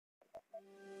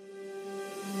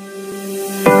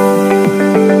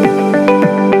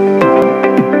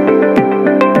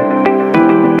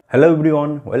Hello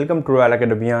everyone, welcome to Royal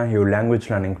Academia, your language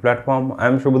learning platform. I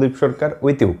am Shubhadeep Sarkar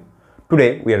with you.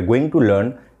 Today we are going to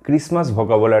learn Christmas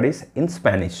vocabularies in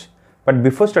Spanish. But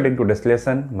before starting today's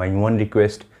lesson, my one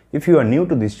request, if you are new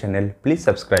to this channel, please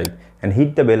subscribe and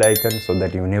hit the bell icon so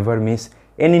that you never miss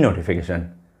any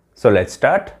notification. So let's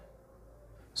start.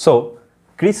 So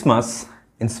Christmas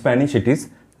in Spanish it is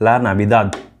La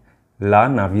Navidad. La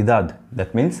Navidad,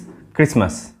 that means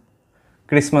Christmas.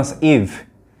 Christmas Eve.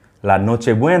 La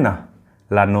Nochebuena,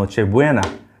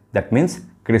 that means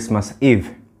Christmas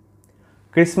Eve.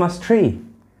 Christmas tree,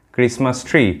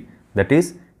 that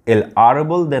is El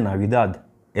Árbol de Navidad,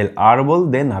 El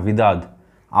Árbol de Navidad.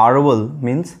 Árbol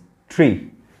means tree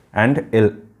and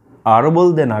El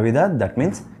Árbol de Navidad, that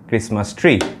means Christmas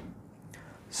tree.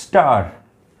 Star,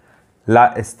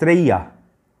 La Estrella,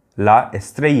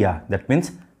 that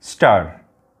means star.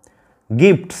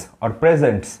 Gifts or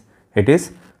presents, it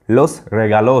is Los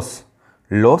regalos,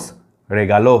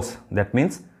 that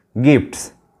means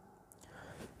gifts.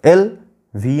 El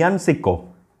villancico,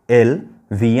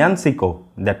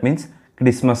 that means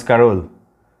Christmas carol.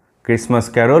 Christmas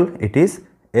carol, it is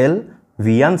El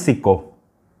villancico,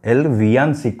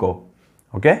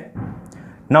 okay.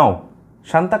 Now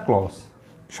Santa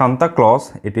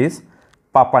Claus, it is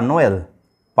Papa Noel,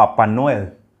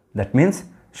 that means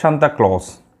Santa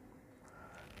Claus.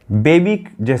 Baby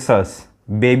Jesus,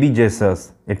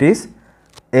 it is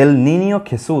El Niño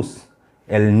Jesús,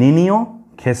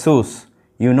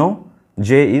 you know,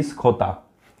 J is Jota,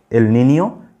 El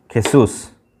Niño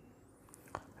Jesús.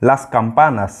 Las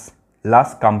campanas,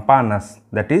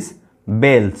 that is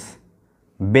bells,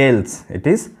 it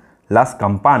is las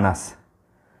campanas.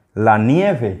 La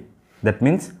nieve, that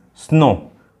means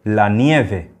snow, la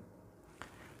nieve.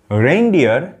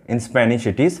 Reindeer, in Spanish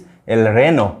it is el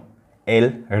reno,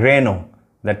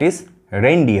 that is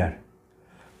reindeer.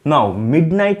 Now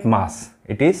midnight mass,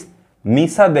 it is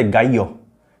Misa de Gallo,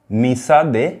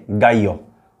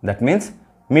 that means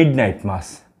midnight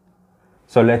mass.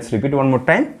 So let's repeat one more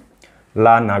time.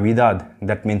 La Navidad,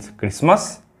 that means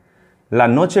Christmas. La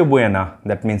Nochebuena,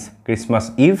 that means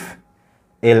Christmas Eve.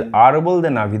 El Árbol de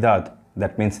Navidad,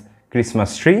 that means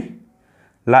Christmas tree.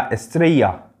 La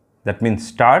Estrella, that means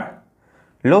star.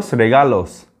 Los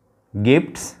regalos,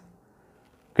 gifts.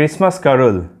 Christmas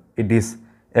carol, it is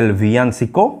El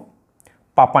villancico.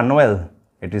 Papa Noel,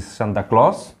 it is Santa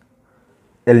Claus.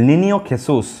 El Niño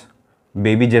Jesús,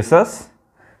 Baby Jesus.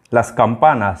 Las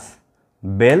campanas,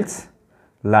 bells.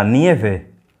 La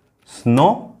nieve,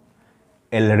 snow.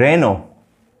 El reno,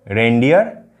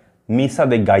 reindeer. Misa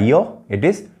de Gallo, it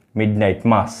is midnight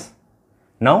mass.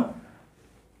 Now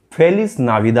Feliz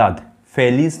Navidad,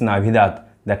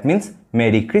 that means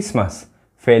Merry Christmas.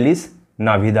 Feliz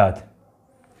Navidad.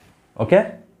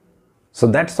 Okay, so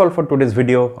that's all for today's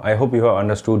video. I hope you have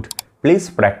understood. Please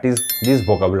practice these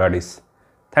vocabularies.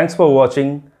 Thanks for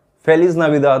watching. Feliz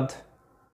Navidad.